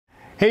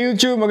Hey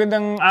YouTube!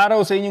 Magandang araw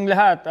sa inyong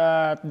lahat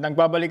at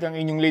nagbabalik ang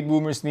inyong late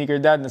boomer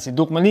sneaker dad na si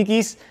Duke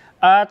Malikis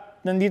at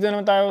nandito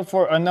naman tayo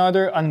for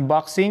another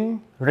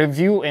unboxing,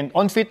 review, and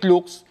on-fit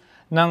looks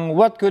ng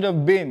what could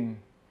have been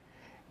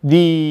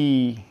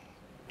the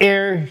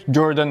Air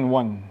Jordan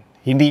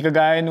 1. Hindi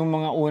kagaya nung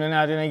mga una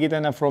natin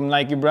nakikita na from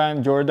Nike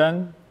brand,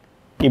 Jordan.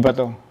 Iba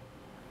to.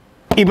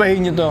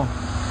 Ibahin nyo to.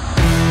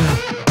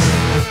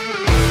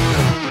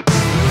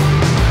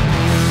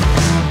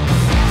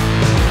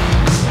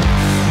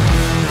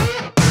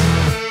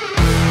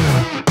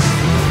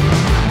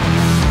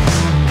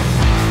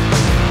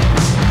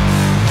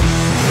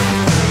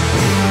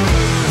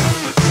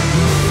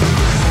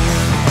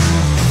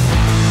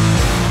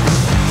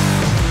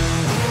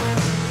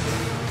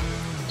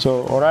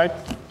 So, alright.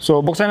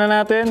 So, buksan na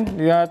natin.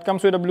 It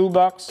comes with a blue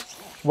box,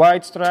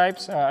 white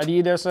stripes,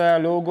 Adidas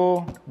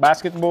logo,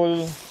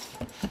 basketball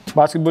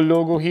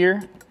logo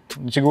here.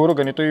 Siguro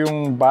ganito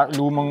yung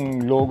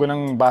lumang logo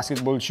ng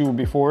basketball shoe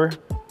before,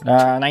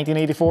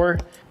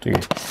 1984. Sige,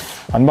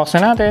 unbox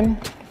na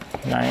natin.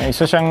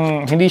 Isa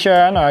siyang, hindi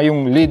siya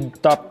yung lid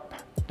top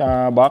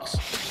box.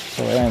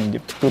 So,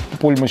 ayan,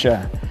 pull mo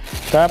siya.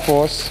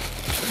 Tapos,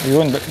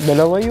 yun,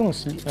 dalawa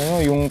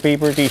yung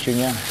paper tissue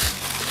niya.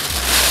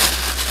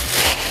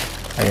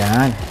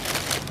 Ayan.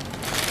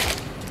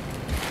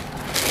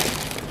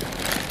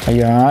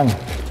 Ayan.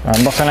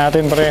 Unboxan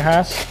natin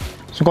parehas.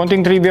 So,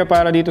 konting trivia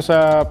para dito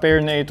sa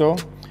pair na ito.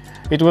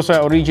 It was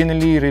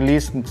originally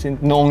released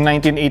noong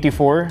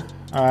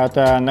 1984 at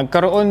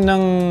nagkaroon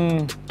ng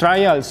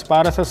trials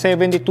para sa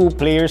 72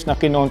 players na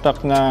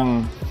kinontak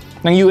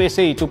ng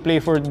USA to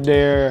play for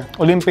their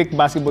Olympic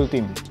basketball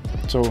team.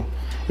 So,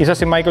 isa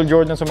si Michael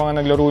Jordan sa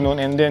mga naglaro noon,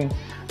 and then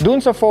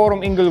doon sa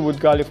Forum, Inglewood,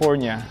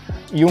 California,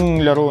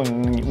 yung laro,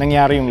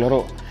 nangyari yung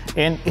laro.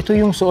 And ito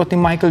yung suot ni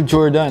Michael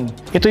Jordan.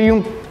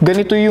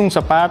 Ganito yung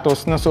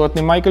sapatos na suot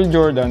ni Michael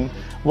Jordan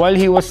while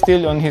he was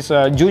still on his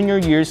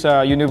junior year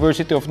sa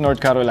University of North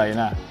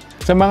Carolina.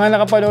 Sa mga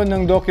nakapanood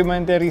ng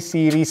documentary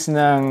series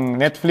ng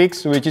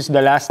Netflix, which is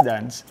The Last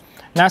Dance,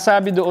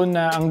 nasabi doon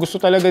na ang gusto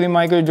talaga ni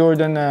Michael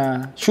Jordan na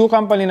shoe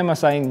company na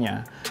ma-sign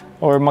niya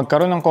or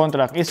magkaroon ng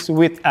contract is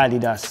with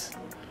Adidas.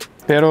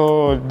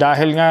 Pero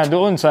dahil nga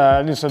doon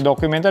sa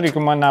documentary,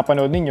 kung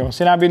napanood ninyo,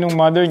 sinabi nung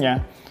mother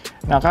niya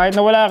na kahit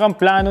na wala kang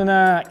plano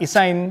na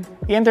i-sign,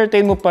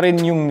 i-entertain mo pa rin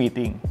yung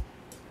meeting.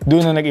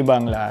 Doon na nag-iba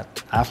ang lahat.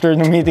 After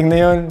ng meeting na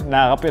yun,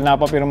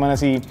 napapirma na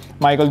si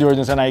Michael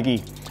Jordan sa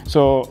Nike.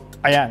 So,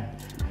 ayan.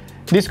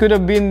 This could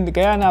have been,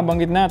 kaya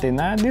nabanggit natin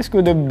na this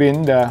could have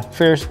been the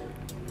first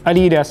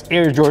Adidas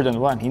Air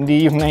Jordan 1.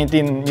 Hindi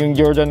yung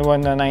Jordan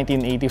 1 na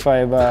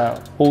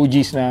 1985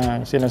 OGs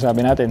na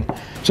sinasabi natin.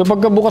 So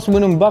pagkabukas mo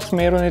ng box,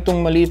 mayroon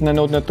itong maliit na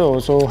note na to.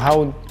 So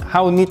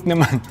how neat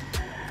naman.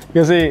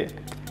 Kasi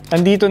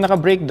andito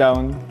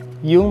naka-breakdown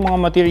yung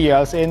mga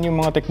materials and yung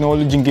mga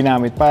technology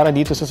ginamit para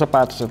dito sa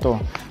sapatos na to.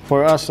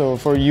 For us, so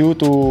for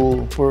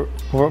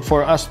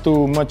us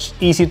to much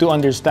easy to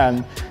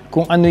understand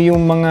kung ano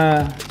yung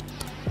mga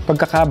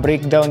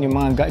pagkaka-breakdown, yung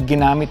mga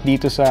ginamit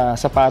dito sa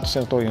sapatos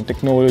na to, yung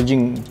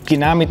technology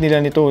ginamit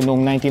nila nito noong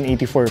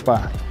 1984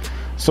 pa.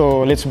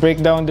 So, let's break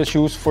down the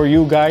shoes for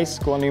you guys,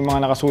 kung ano yung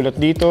mga nakasulat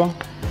dito.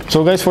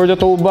 So guys, for the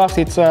toe box,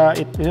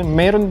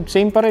 meron,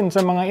 same pa rin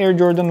sa mga Air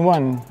Jordan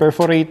 1.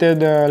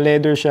 Perforated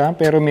leather siya,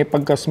 pero may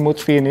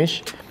pagka-smooth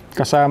finish,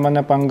 kasama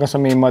na pangga sa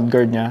may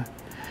mudguard niya.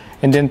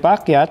 And then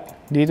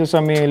pakyat, dito sa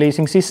may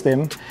lacing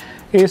system,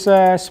 is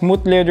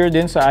smooth leather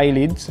din sa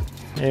eyelids.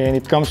 And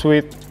it comes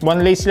with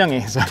one lace lang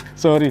eh.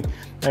 Sorry.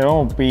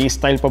 Ayun,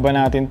 style pa ba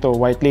natin to?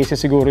 White laces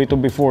siguro ito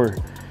before.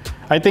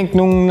 I think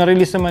nung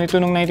na-release naman ito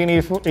nung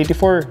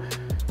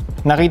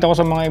 1984, nakita ko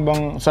sa mga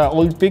sa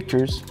old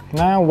pictures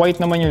na white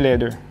naman yung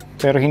leather.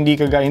 Pero hindi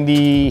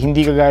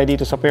kagaya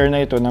dito sa pair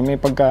na ito na may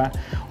pagka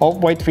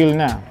off-white feel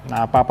na.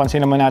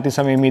 Napapansin naman natin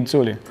sa may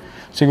midsole eh.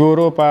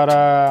 Siguro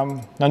para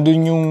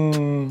nandun yung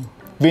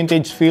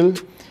vintage feel.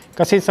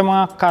 Kasi sa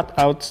mga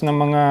cutouts ng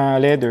mga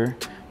leather,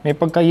 may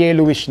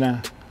pagka-yellowish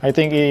na. I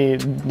think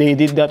they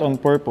did that on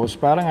purpose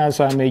para nga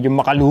sa medyo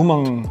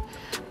makalumang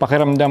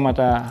pakiramdam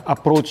at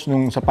approach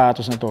nung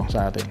sapatos na to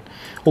sa atin.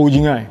 OG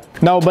nga eh.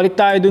 Now, balik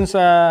tayo dun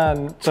sa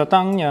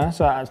tang niya.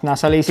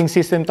 Nasa lacing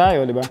system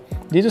tayo, di ba?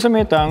 Dito sa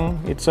may tang,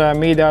 it's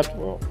made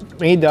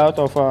out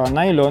of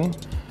nylon.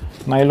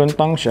 Nylon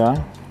tang siya.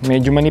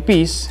 Medyo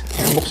manipis.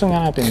 Buksan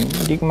nga natin.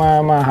 Hindi ko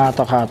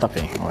mahatak-hatak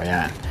eh. O,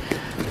 yan.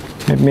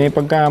 May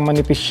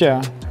pagka-manipis siya.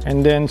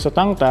 And then, sa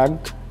tang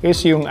tag, is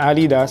yung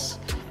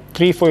Adidas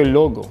trefoil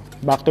logo.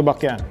 Back to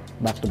back yan.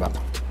 Back to back.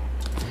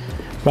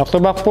 Back to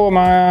back po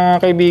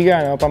mga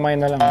kaibigan. Pamain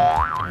na lang.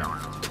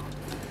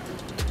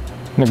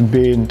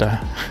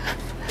 Nagbenta.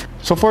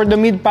 So for the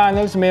mid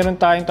panels, meron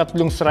tayong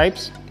tatlong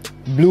stripes.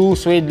 Blue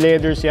suede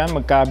leathers yan,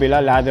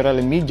 magkabila, lateral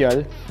and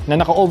medial,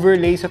 na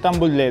naka-overlay sa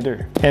tumbled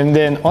leather. And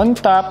then on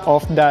top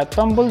of that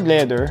tumbled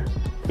leather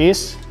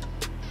is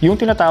yung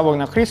tinatawag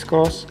na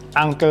criss-cross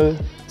ankle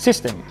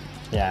system.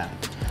 Yan.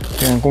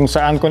 Yung kung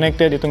saan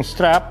connected itong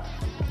strap.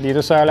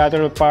 Dito sa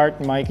lateral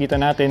part, makikita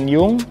natin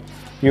yung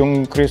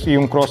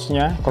cross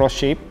niya, cross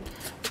shape.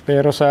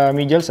 Pero sa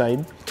medial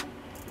side,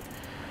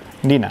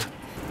 hindi na.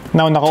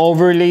 Now,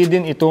 naka-overlay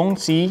din itong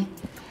si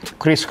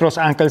criss-cross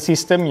ankle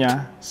system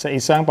niya sa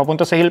isang,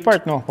 papunta sa heel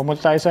part, no?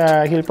 Papunta tayo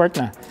sa heel part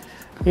na.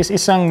 Is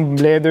isang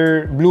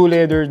leather, blue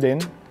leather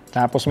din.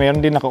 Tapos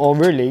mayroon din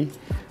naka-overlay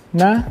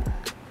na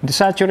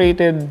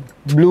desaturated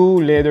blue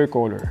leather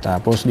color.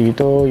 Tapos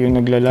dito, yung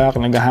naglalak,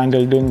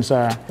 nag-handle dun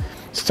sa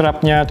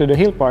strap niya to the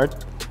heel part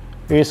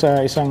is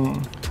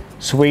isang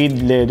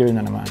suede leather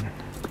na naman.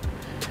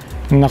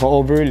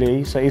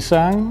 Naka-overlay sa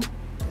isang,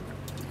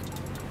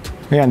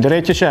 ayan,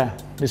 diretso siya,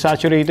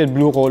 desaturated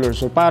blue color.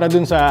 So, para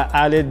dun sa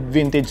Aled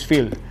vintage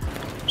feel.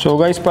 So,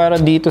 guys, para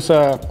dito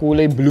sa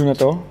kulay blue na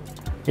to,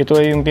 ito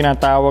ay yung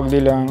tinatawag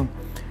nilang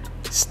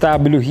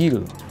Stabilo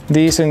heel.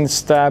 This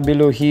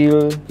Stabilo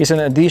heel is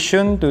an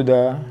addition to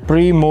the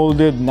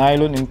pre-molded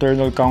nylon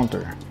internal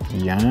counter.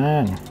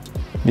 Yan.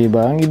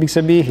 Diba? Ang ibig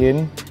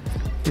sabihin,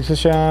 isa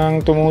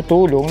siyang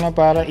tumutulong na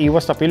para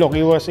iwas tapilok,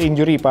 iwas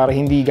injury, para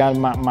hindi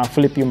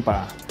ma-flip yung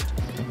paa.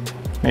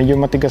 Medyo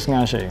matigas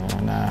nga siya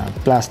yung na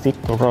plastic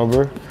or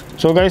rubber.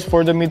 So guys,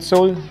 for the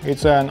midsole,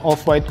 it's an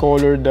off-white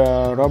colored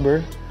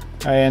rubber.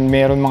 And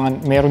meron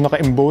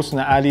naka-emboss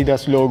na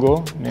Adidas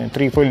logo,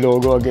 trefoil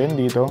logo again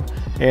dito.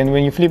 And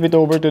when you flip it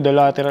over to the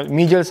lateral,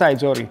 medial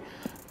side, sorry,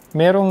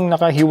 merong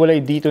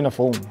nakahiwalay dito na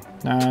foam,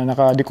 na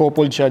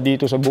naka-decoupled siya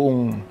dito sa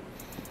buong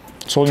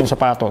sole ng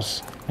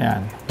sapatos.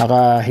 Ayan,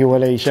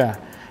 nakahiwalay siya.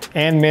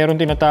 And meron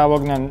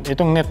tinatawag na,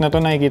 itong net na to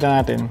nakikita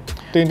natin,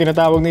 ito yung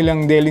tinatawag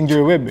nilang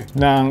Dellinger web.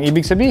 Nang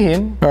ibig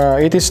sabihin,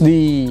 it is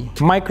the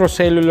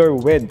microcellular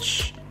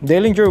wedge.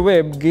 Dellinger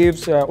web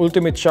gives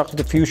ultimate shock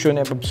diffusion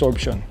and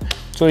absorption.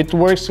 So it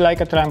works like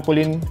a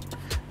trampoline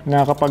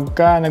na kapag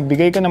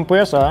nagbigay ka ng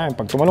puwersa,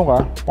 pag tumalong ka,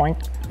 point,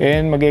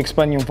 and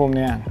mag-expand yung foam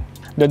na yan.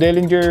 The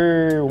Dellinger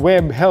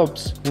web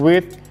helps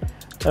with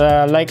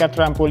like a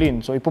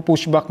trampoline. So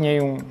ipupush back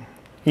niya yung,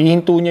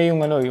 hihinto niya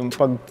yung yung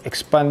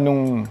pag-expand ng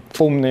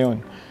foam na yun.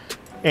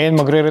 And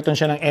magre-return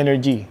siya ng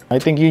energy.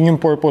 I think yun yung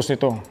purpose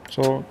nito.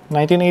 So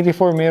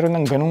 1984 meron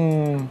ng ganung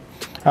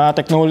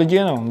technology,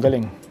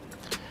 galing.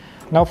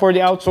 Now for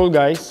the outsole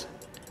guys,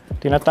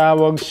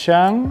 tinatawag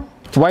siyang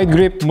wide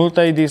grip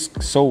multi-disc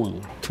sole.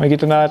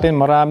 Makikita natin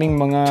maraming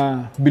mga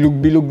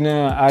bilog-bilog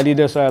na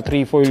Adidas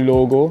trefoil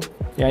logo.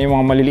 Yan yung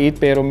mga maliliit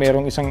pero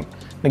merong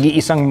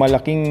nag-iisang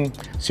malaking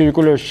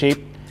circular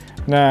shape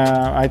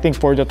na I think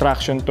for the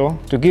traction to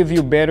give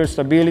you better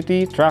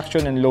stability,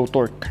 traction, and low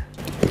torque.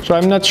 So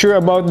I'm not sure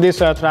about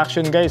this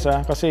traction guys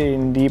kasi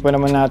hindi pa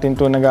naman natin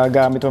to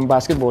nagagamit ng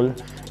basketball.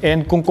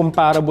 And kung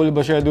comparable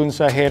ba siya dun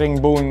sa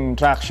herringbone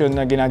traction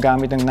na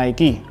ginagamit ng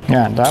Nike.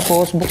 Yan,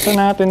 tapos buksan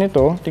natin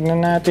ito,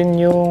 tingnan natin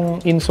yung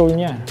insole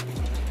niya.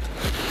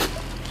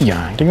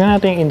 Yan, tingnan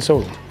natin yung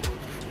insole.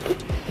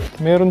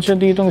 Meron siya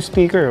ditong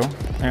sticker.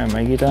 Ayan,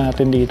 makikita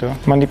natin dito.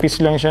 Manipis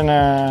lang siya na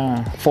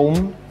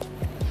foam.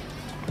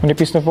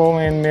 Manipis na foam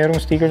and merong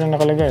sticker na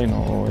nakalagay.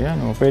 No? Yan,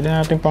 pwede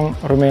natin pang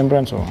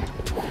remembrance.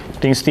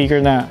 Ito yung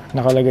sticker na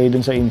nakalagay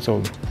dun sa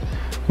insole.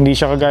 Hindi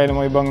siya kagaya ng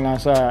mga ibang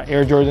nasa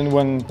Air Jordan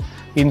 1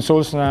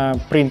 insoles na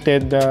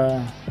printed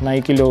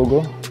Nike logo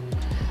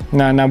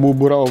na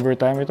nabubura over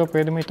time. Ito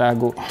pwede mo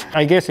itago.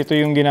 I guess ito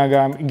yung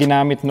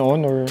ginamit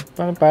noon or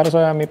para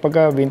sa may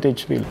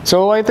pagka-vintage feel.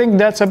 So I think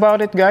that's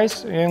about it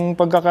guys. Yung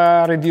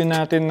pagkaka-review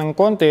natin ng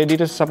konti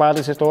dito sa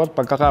sapatos ito at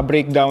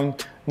pagkaka-breakdown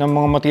ng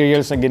mga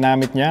materials na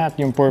ginamit niya at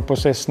yung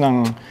purposes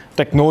ng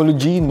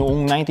technology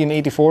noong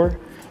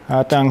 1984.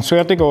 At ang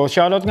swerte ko,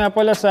 shoutout nga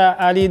pala sa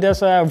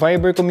Adidas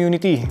Viber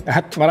community.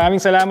 At maraming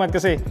salamat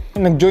kasi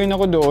nag-join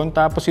ako doon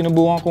tapos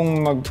sinubukan kong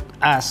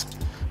mag-ask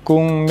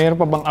kung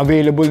meron pa bang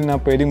available na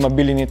pwedeng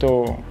mabili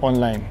nito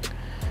online.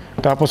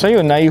 Tapos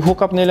ayun, nai-hook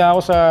up nila ako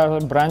sa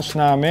branch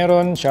na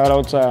meron.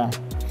 Shoutout sa,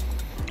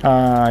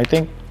 I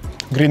think,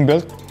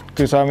 Greenbelt.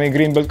 Kasi sa may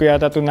Greenbelt ko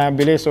yata ito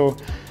nabili. So,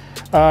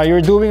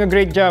 you're doing a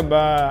great job,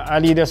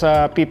 Adidas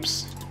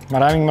Pips.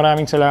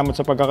 Maraming salamat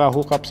sa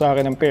pagkaka-hook up sa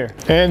akin ng pair.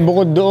 And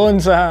bukod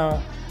doon sa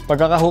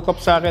pagkaka-hook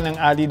up sa akin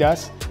ng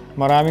Adidas,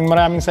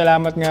 maraming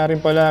salamat nga rin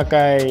pala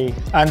kay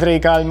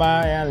Andre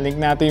Calma. Ayan, link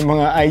natin yung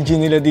mga IG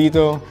nila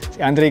dito.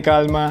 Si Andre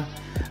Calma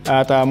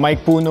at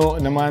Mike Puno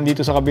naman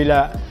dito sa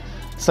kabila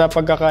sa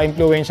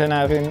pagkaka-influensya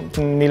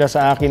nila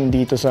sa akin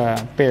dito sa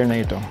pair na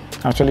ito.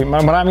 Actually,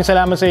 maraming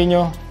salamat sa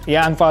inyo.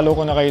 I-unfollow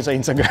ko na kayo sa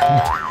Instagram.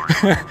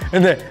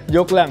 Hindi,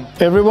 joke lang.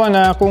 Everyone,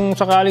 kung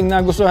sakaling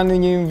nagustuhan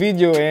ninyo yung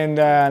video and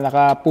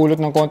nakapulot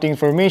ng konting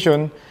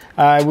information,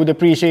 I would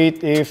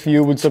appreciate if you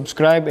would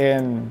subscribe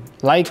and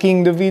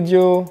liking the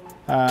video,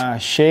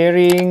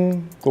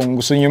 sharing kung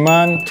gusto nyo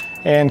man,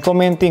 and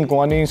commenting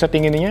kung ano yung sa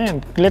tingin niyo.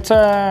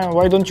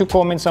 Why don't you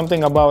comment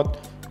something about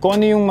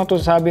kung ano yung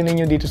matusabi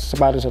ninyo dito sa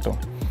sapatos ito.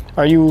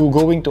 Are you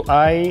going to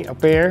eye a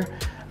pair?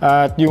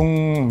 At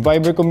yung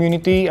Viber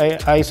community,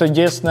 I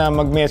suggest na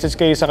mag-message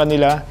kayo sa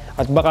kanila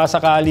at baka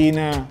sakali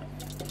na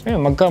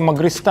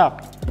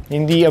mag-restock.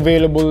 Hindi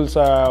available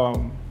sa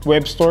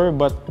web store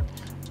but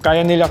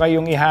kaya nila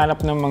kayong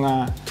ihanap ng mga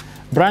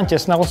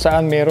branches na kung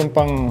saan meron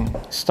pang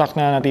stock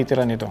na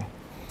natitira nito.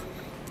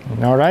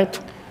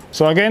 Alright?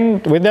 So again,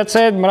 with that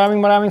said,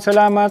 maraming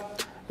salamat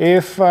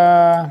If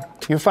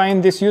you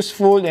find this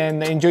useful and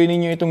na-enjoy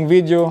ninyo itong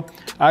video,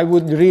 I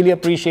would really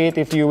appreciate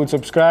if you would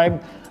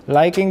subscribe,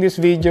 liking this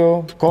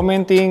video,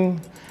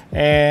 commenting,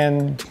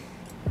 and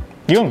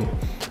yun.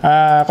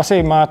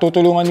 Kasi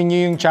matutulungan ninyo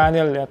yung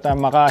channel at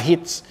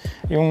maka-hits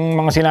yung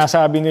mga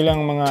sinasabi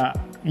nilang mga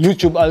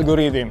YouTube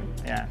algorithm.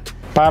 Yan.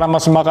 Para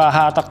mas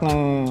makahatak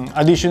ng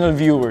additional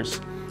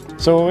viewers.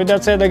 So with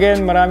that said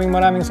again,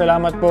 maraming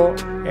salamat po.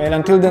 And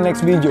until the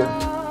next video.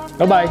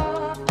 Bye-bye!